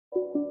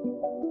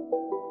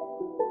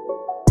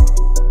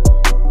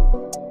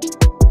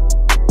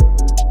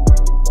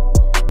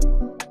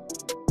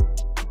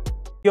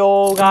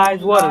Yo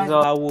guys, what is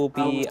up? I will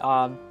be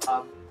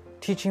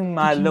teaching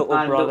my little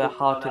brother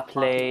how to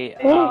play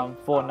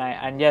Fortnite,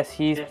 and yes,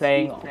 he's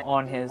playing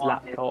on his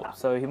laptop,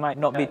 so he might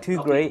not be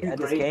too great at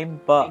this game,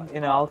 but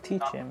you know, I'll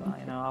teach him.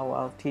 You know,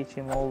 I'll teach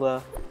him all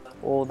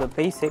the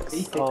basics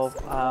of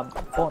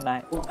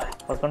Fortnite.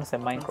 I was gonna say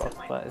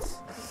Minecraft, but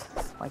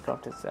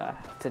Minecraft is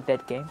it's a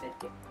dead game.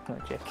 No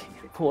joking.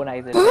 Fortnite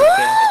is a dead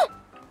game.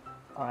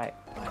 All right,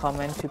 come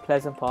into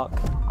Pleasant Park.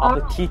 I'll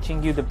be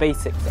teaching you the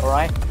basics. All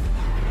right.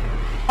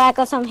 I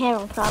got some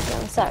hearing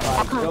problems, sorry,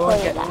 I can't call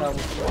you that.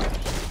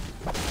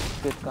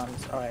 Good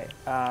guns, alright.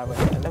 Wait,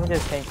 let me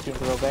just change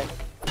teams a little bit.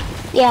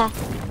 Yeah.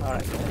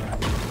 Alright.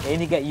 You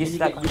need to get used to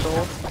that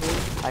control.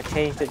 I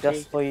changed it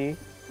just for you,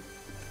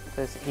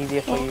 so it's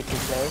easier for you to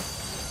play.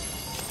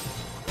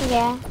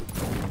 Yeah.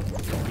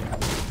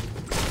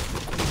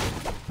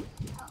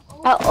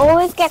 I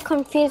always get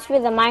confused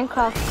with the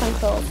Minecraft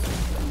controls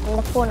and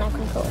the Fortnite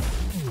controls.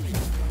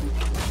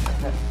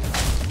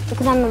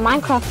 Because I'm a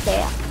Minecraft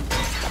player.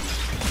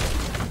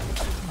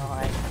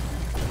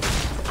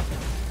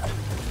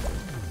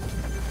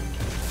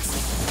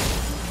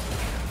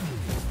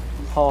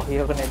 Oh,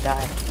 you're gonna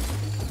die.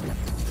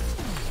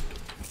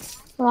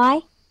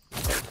 Why?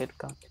 Good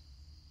gun.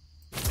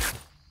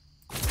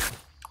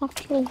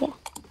 Actually, yeah.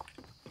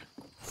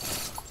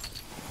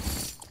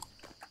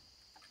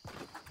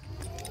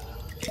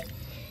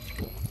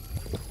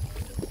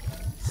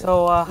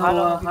 So, how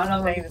long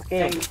have you been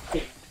playing this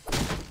game?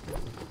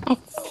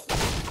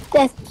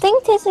 I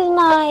think this is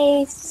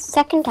my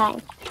second time.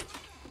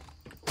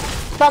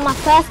 But my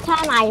first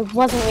time, I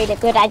wasn't really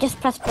good. I just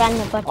pressed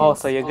random buttons. Oh,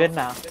 so you're good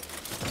now?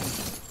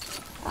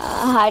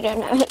 I don't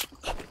know.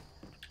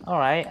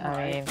 Alright,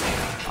 I mean,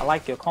 I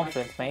like your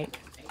confidence, mate.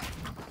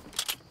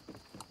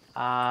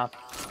 I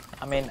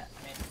mean,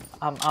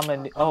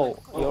 oh,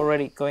 you're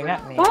already going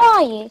at me. Where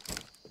are you?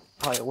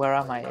 Oh, where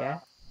am I, yeah?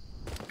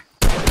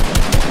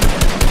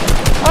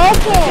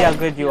 Okay. See how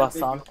good you are,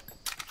 son.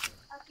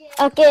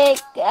 Okay,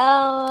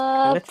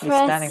 You're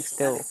literally standing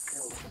still.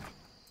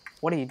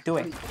 What are you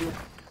doing?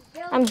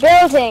 I'm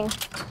building.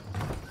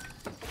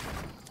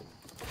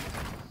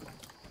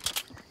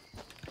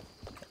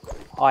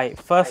 Alright,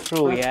 first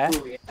rule, yeah?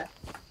 Don't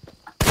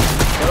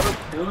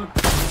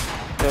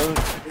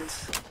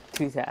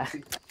do that.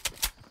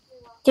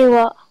 Do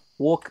what?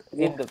 Walk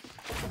in the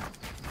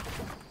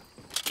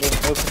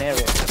open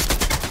area.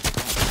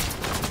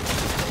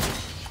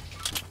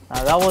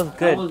 Now that was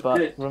good, but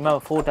remember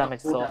 4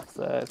 damage is off,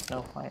 so it's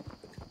no point.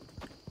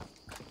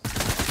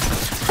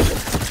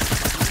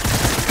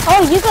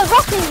 Oh, you got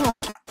rocket in here.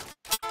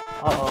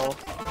 Uh-oh.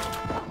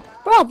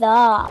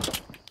 Brother.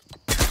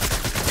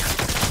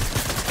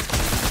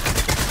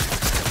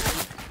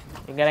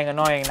 You're getting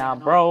annoying now,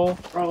 bro.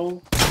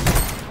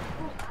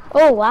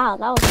 Oh wow,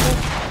 that was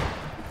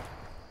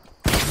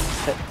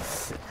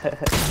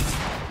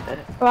good.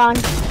 Run.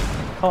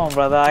 Come on,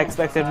 brother. I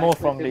expected more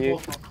from you.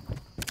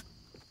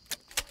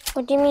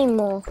 What do you mean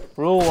more?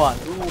 Rule 1.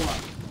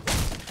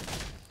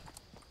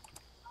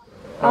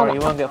 Oh, you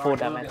won't get 4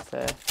 damage,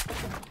 so...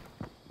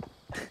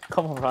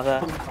 Come on,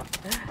 brother.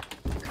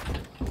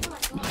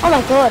 Oh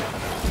my god.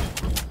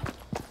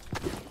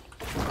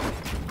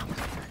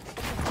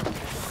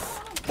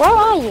 Where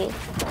are you?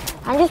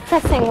 I'm just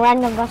pressing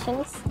random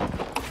buttons.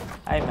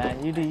 Hey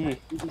man, you do you.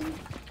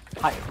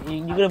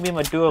 You're gonna be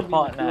my duo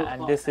partner,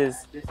 and this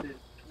is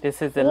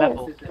the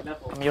level.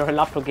 I mean, you're a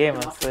laptop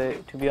gamer, so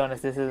to be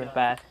honest, this isn't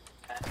bad.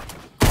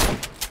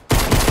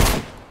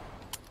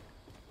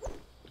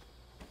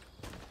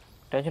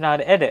 Don't you know how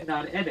to edit?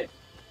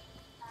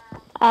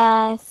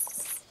 Oh,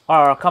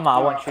 come on, I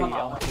want you.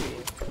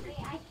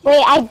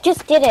 Wait, I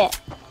just did it.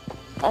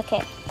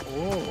 Okay.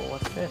 Ooh,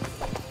 what's this?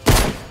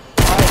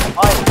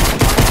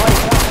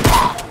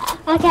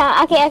 Okay.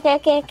 I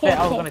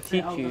was gonna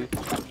teach you.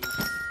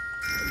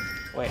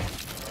 Wait.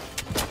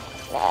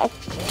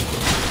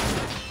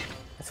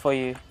 It's for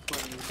you.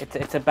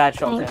 It's a bad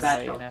shot, so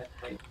you know.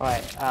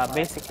 Alright,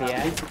 basically,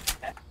 yeah.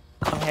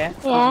 Come here.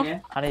 Yeah.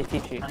 I need to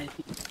teach you.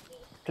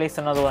 Place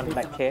another one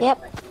like here. Yep.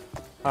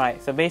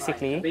 Alright, so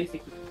basically,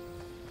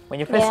 when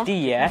you press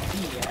D, yeah,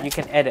 you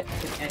can edit.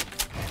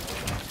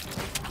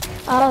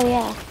 Oh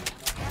yeah.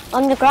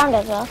 On the ground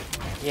as well.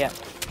 Yeah.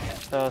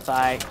 So it's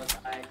like,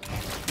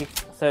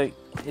 so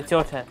it's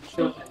your turn.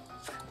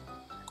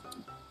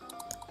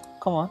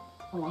 Come on.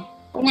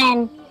 And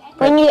then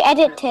when you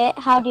edit it,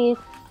 how do you?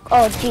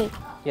 Oh, G.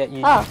 Yeah,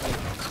 you. Oh.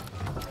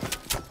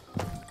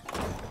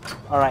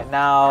 All right,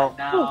 now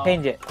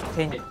change it.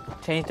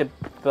 Change the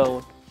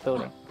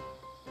building.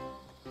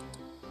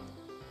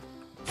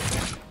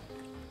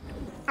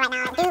 Alright,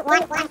 now do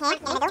one here, one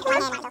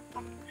here.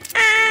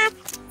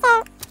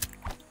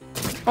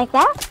 Like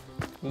that?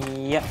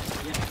 Yep.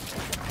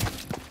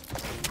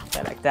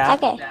 Yeah, like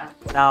that. Okay.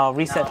 Now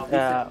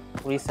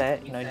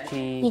reset. You know,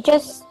 G. You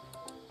just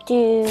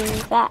do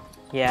that.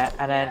 Yeah,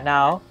 and then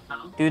now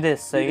do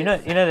this. So you know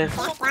this.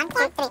 One, two, three.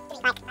 Like this,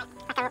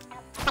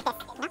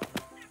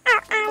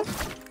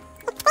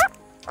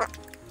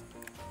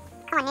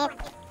 on, noob.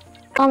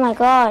 Oh my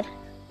god.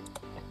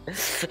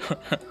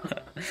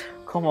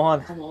 Come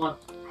on.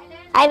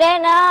 I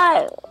don't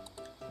know.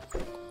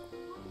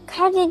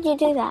 How did you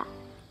do that?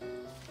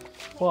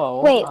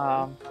 Whoa. Wait.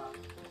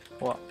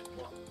 What?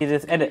 You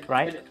just edit,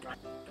 right?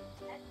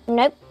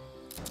 Nope.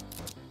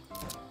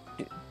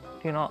 Do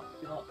you not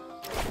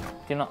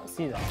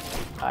see that?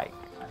 Like.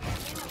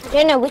 I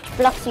don't know which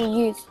blocks you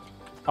used.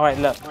 All right,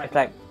 look. It's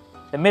like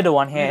the middle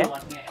one here.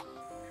 Yeah,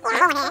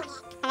 bottom here.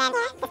 And then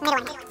this middle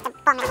one here. The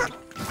bottom middle one.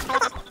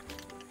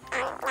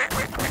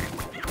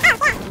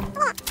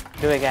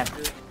 Do it again.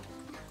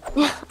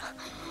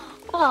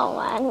 Oh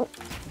man.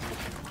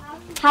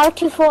 How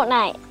to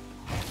Fortnite?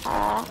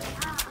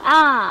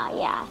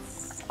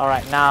 Yes. All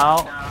right,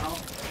 now.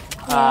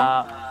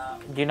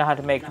 Do you know how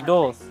to make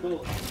doors?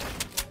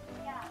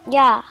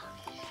 Yeah.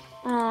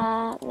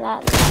 Yeah.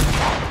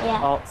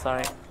 Oh,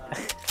 sorry.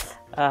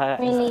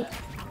 Really?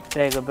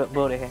 There's a bit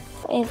border here.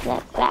 Is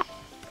that?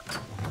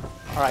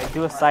 Alright,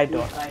 do a side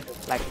door.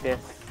 Like this.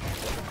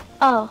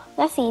 Oh,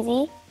 that's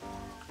easy.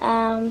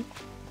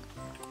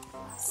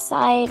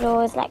 Side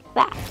doors like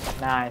that.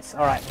 Nice.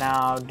 Alright,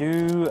 now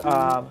do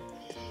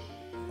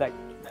like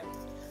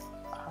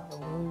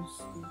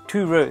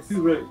 2 rows.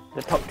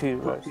 The top 2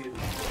 rows.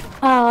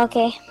 Oh,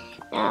 okay.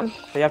 So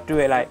you have to do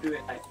it like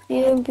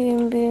Boom,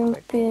 boom, boom,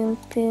 boom,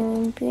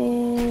 boom,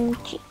 boom.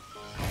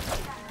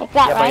 Like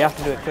that, yeah, but right? you have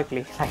to do it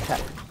quickly, like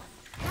that.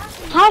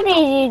 How did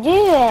you do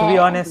it? To be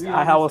honest,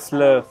 I was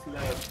slow.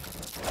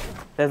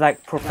 There's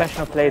like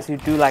professional players who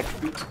do like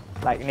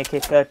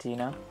Nikkei 30, you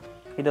know?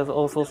 He does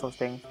all sorts of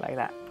things like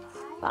that.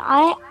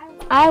 I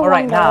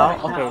Alright, wonder. now,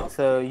 okay,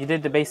 so you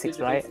did the basics,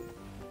 right?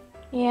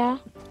 Yeah.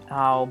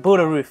 Now build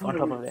a roof on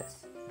top of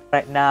this.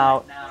 Right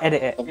now,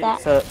 edit it. Did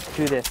that. So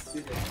do this.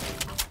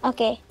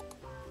 Okay.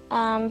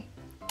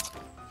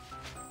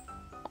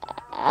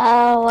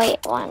 Wait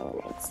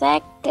 1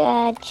 sec.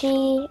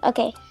 G.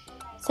 Okay.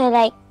 So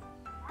like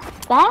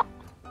that.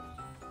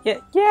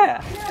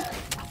 Yeah.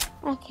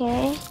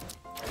 Okay.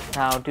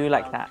 Now do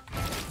like that.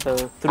 So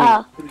 3.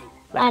 Oh,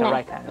 I Like a know.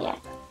 right angle. Yeah.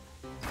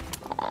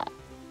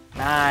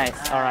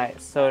 Nice.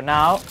 Alright, so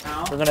now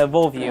we're gonna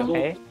evolve you,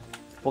 okay?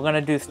 We're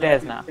gonna do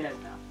stairs now.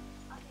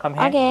 Come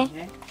here.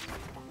 Okay.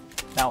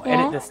 Now Yeah.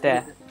 edit the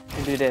stair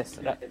to do this.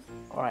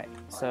 Alright,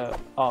 so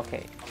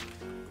okay.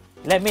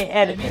 Let me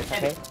edit this,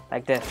 okay?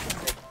 Like this.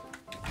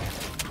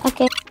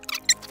 Okay.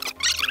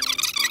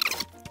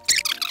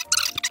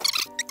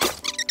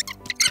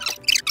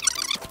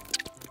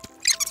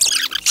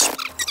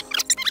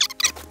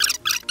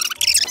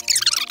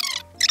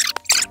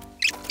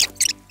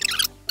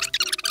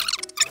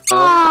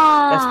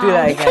 Let's do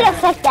that You could have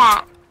again. said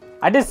that.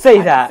 I did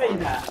say that.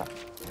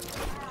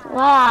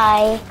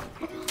 Why?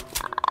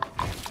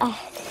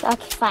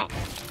 Okay, fine.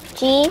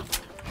 G.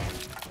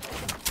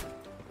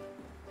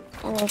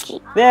 And then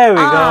G. There we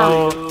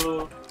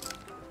go.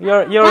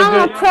 You're Now a I'm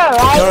a good pro,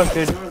 right? you're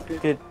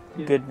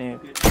a good noob.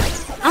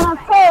 I'm a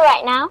pro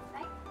right now,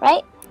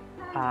 right?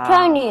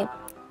 Pro noob.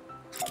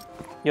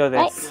 You're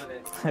this.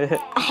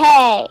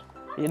 Hey.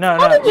 No,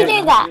 How did you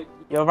do that?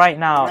 You're right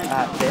now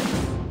at this.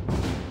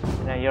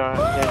 You know, you're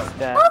just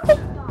How could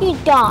you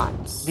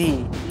dance?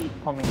 D.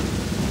 Call me.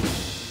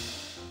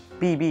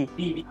 B.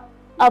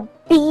 A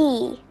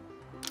B.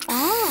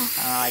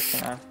 Ah. I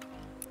can.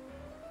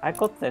 I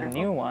got the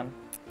new one.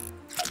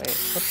 Wait,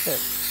 what's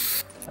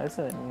this? Oh, this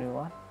is a new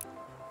one.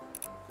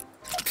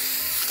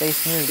 Stay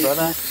smooth,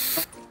 brother.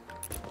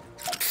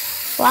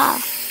 Wow.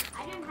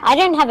 I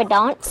don't have a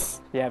dance.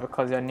 Yeah,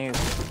 because you're new.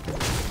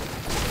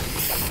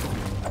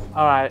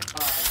 All right.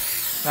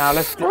 Now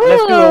let's do a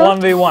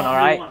 1v1. All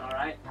right.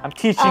 I'm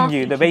teaching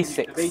you the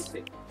basics.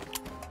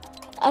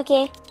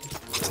 Okay.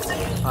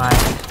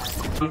 Alright.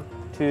 3,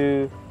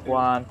 2,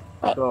 1,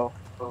 go.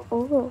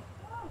 Ooh.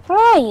 Where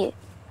are you?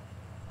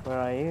 Where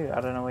are you?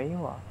 I don't know where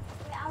you are.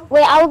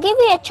 Wait, I will give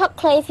you a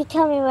chocolate if you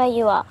tell me where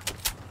you are.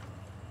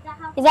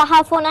 Is that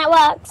how Fortnite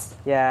works?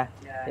 Yeah.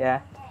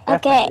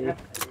 Okay. Definitely.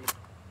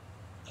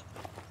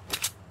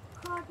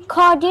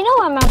 Carl, do you know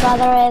where my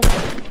brother is?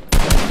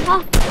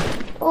 Ah.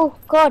 Oh,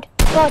 God.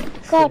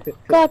 Gotta help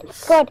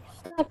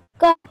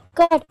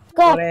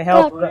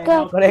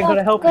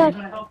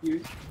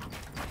you.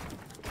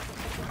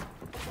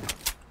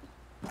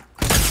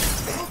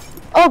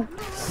 Oh,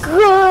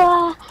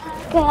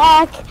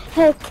 God.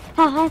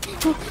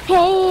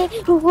 Hey,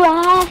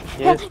 why?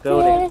 Yes,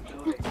 building.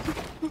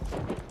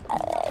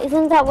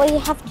 Isn't that what you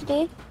have to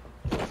do?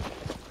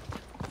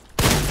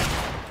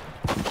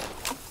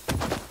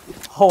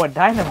 Oh, a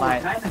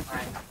dynamite.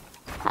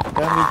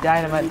 Don't be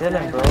dynamite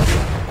Dylan, bro.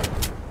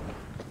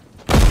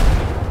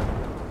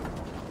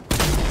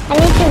 I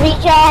need to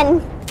regen.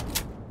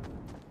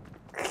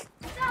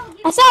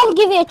 I said I'll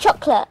give you a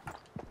chocolate.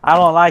 I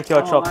don't like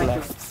your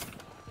chocolate.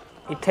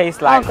 It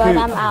tastes like Oh God,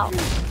 poop. I'm out.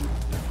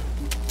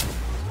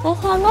 That's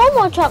how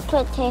normal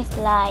chocolate tastes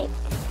like.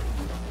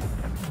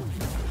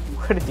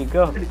 Where did you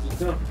go?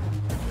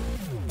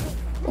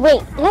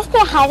 Wait, let's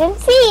play hide and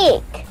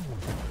seek.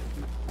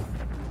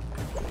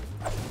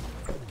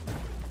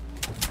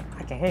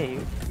 I can hear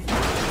you.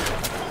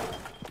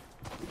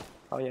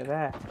 Oh, you're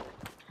there.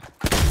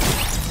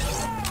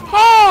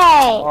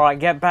 Hey! Alright,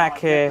 get back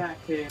here.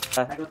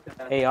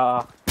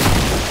 AR.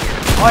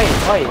 Oi,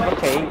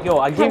 okay. Yo,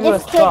 I I'm gave you a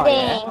just scar, kidding.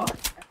 yeah?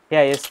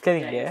 Yeah, you're just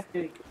kidding, yeah?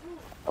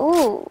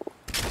 Ooh.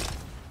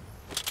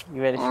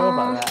 You really sure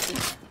about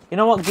that? You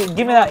know what? Give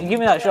me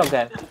that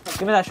shotgun.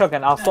 Give me that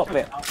shotgun. I'll stop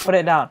it. Put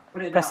it down.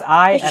 Press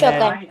I Which and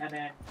shotgun?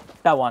 then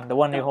that one, the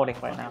one you're holding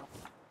right now.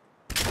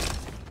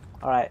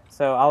 Alright,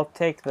 so I'll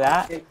take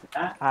that,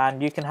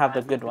 and you can have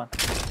the good one.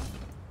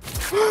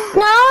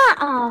 No!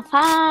 Oh,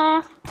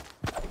 fine.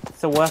 It's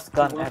the worst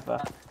gun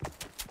ever.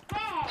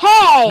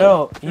 Hey!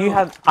 No,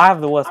 I have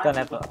the worst gun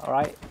ever.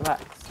 Alright,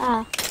 relax.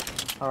 Oh.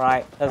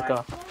 Alright, let's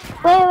go.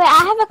 Wait,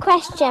 I have a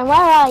question. Where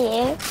are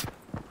you?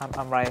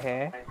 I'm right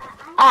here.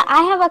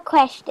 I have a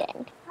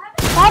question.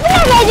 Why did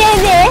I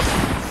do this?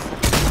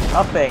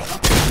 Nothing.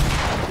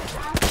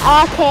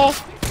 Okay.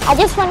 I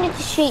just wanted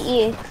to shoot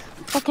you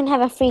so I can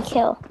have a free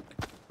kill.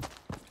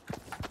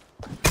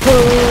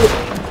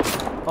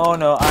 Oh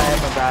no, I am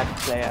a bad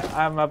player.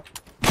 I'm a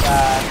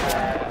bad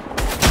player.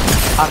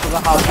 I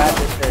forgot how bad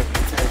this is.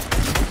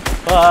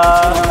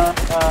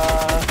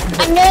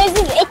 My nose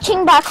is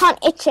itching, but I can't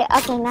itch it.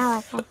 Okay, now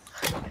I can.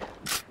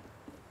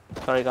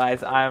 Sorry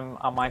guys, I'm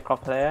a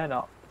Minecraft player,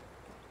 no.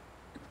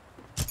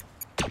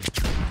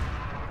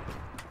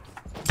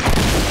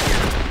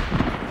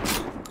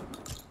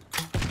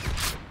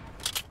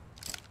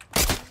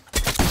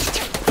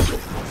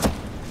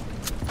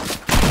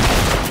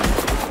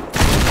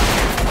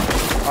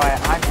 Alright,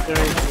 I'm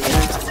seriously.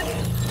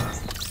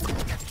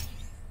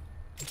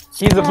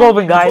 He's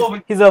evolving, guys.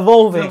 He's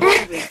evolving.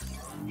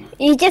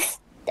 You just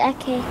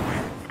okay.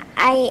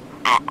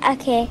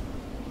 Okay.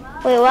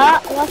 Wait,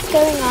 what? What's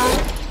going on?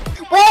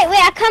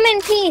 Wait, I come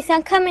in peace.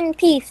 I come in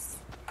peace.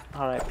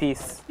 Alright,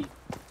 peace.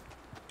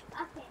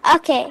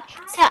 Okay,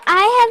 so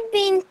I have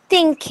been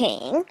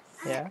thinking,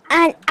 Yeah.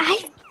 and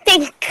I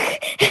think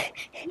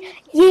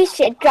you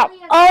should drop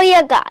all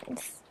your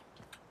guns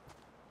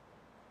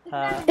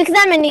because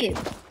I'm a noob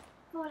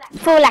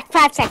for like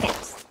 5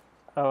 seconds.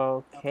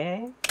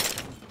 Okay.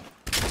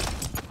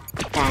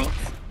 Thanks.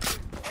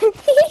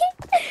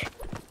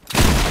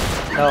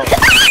 No.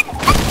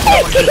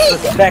 Someone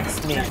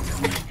disrespects me.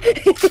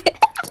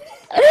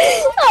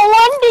 I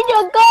wanted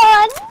your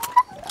gun.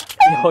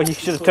 No, you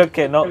should have took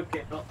it, not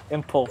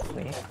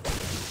impulsively.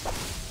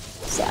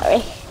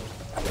 Sorry.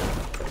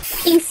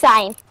 Peace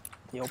sign.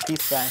 Yo,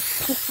 peace sign.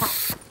 Peace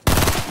sign.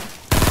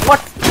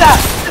 What's that?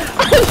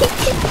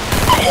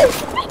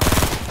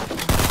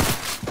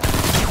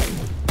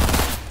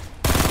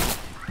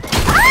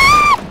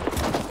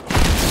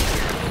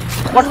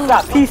 What's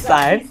that peace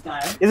sign?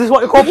 Is this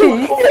what you call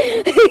peace?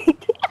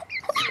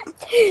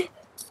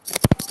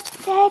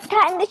 They're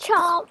cutting the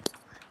charm.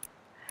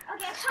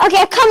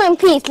 Okay, come in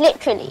peace,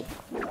 literally.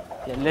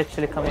 Yeah,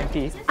 literally come in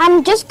peace.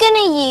 I'm just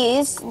gonna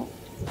use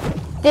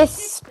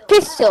this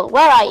pistol.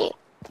 Where are you?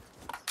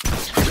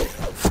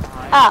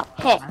 Oh,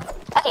 here.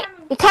 Okay,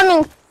 you come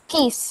in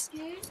peace.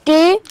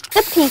 Do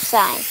the peace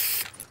sign.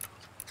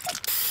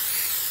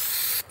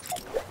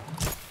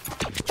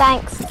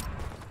 Thanks.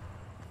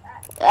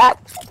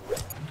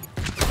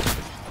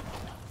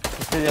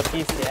 This is your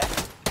peace, yeah?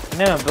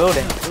 No, I'm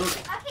building.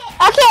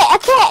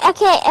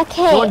 Okay.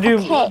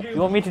 You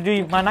want me to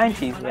do my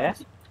 90s, yeah?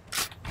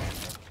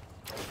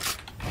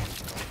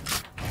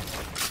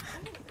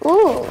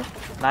 Ooh.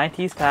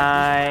 90s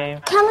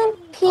time. Come in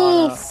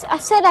peace. I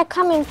said I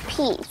come in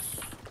peace.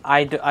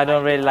 I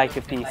don't really like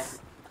your piece.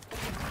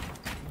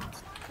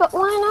 But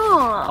why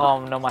not? Oh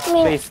no, my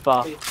space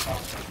bar.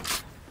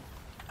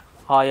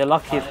 Oh, you're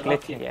lucky it's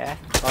glitching, yeah?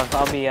 Or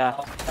I'll be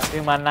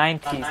doing my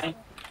 90s.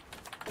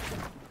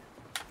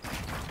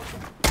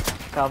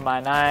 Got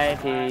my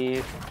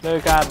 90s.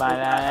 Look at my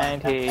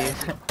 90s.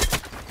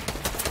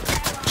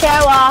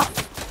 Show off.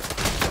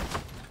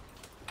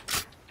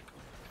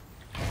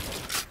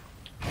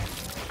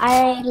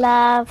 I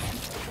love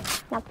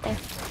nothing.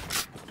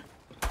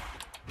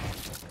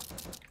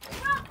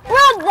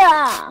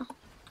 Brother!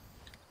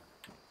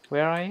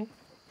 Where are you?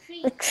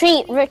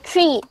 Retreat. Where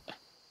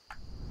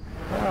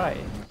are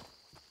you?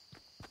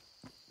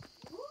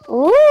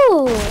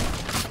 Ooh.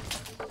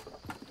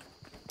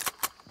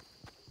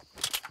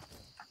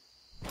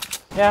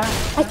 Yeah.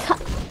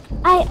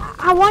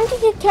 I wanted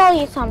to tell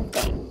you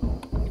something.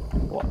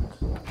 What?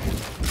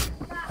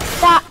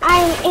 That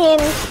I'm in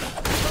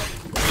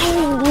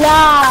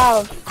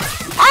love.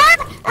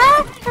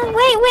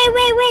 Wait.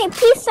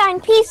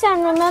 Peace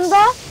sign,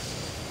 remember?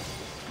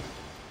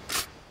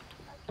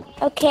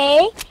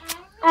 Okay.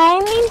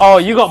 I'm in. Oh,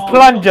 you got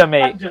plunger,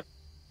 mate.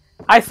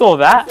 I saw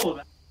that.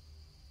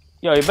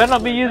 Yo, you better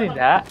not be using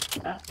that.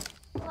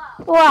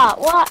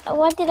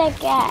 What did I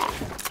get?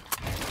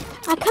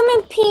 I come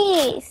in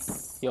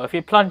peace. Yo, if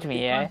you plunge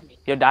me, yeah,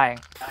 you're dying.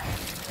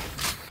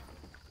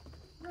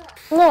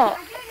 Look,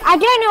 I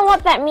don't know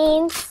what that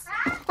means.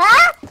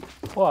 Ah!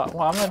 What?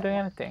 Well, I'm not doing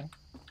anything.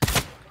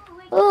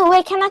 Ooh,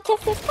 wait, can I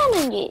test this gun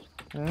on you?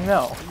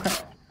 No.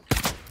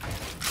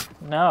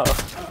 No.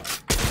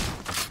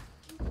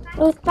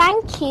 Oh,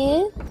 thank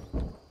you.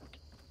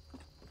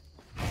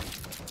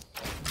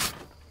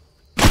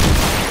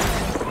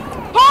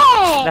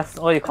 That's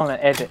all you call an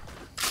edit.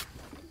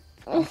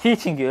 I'm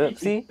teaching you.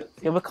 See,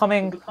 you're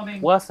becoming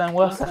worse and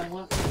worse.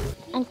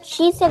 And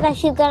she said that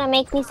she's gonna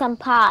make me some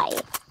pie.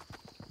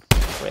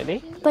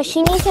 Really? But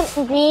she needs some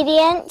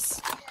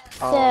ingredients,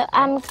 so okay.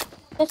 I'm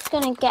just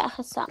gonna get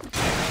her some.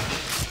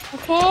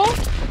 Okay?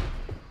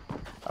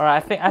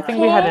 Alright, I think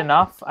we had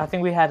enough. I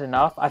think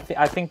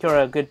you're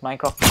a good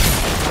Minecraft.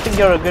 I think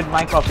you're a good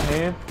Minecraft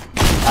noob.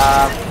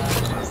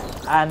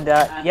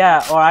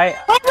 Yeah, alright.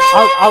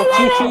 I'll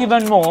teach you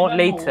even more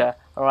later.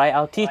 Alright,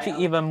 I'll teach you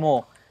even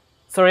more.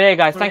 So yeah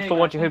guys, thanks for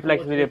watching. Hope you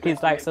liked this video.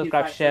 Please like,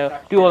 subscribe, share,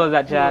 do all of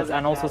that jazz,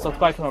 and also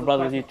subscribe to my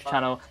brother's YouTube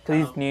channel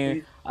because he's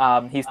new.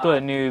 He's still a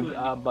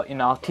noob, but you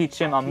know, I'll teach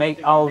him. I'll make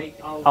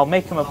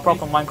him a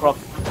proper Minecraft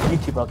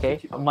YouTuber, okay?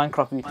 A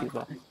Minecraft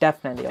YouTuber,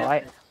 definitely,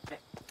 alright?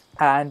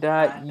 And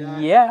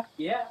yeah,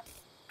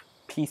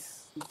 peace.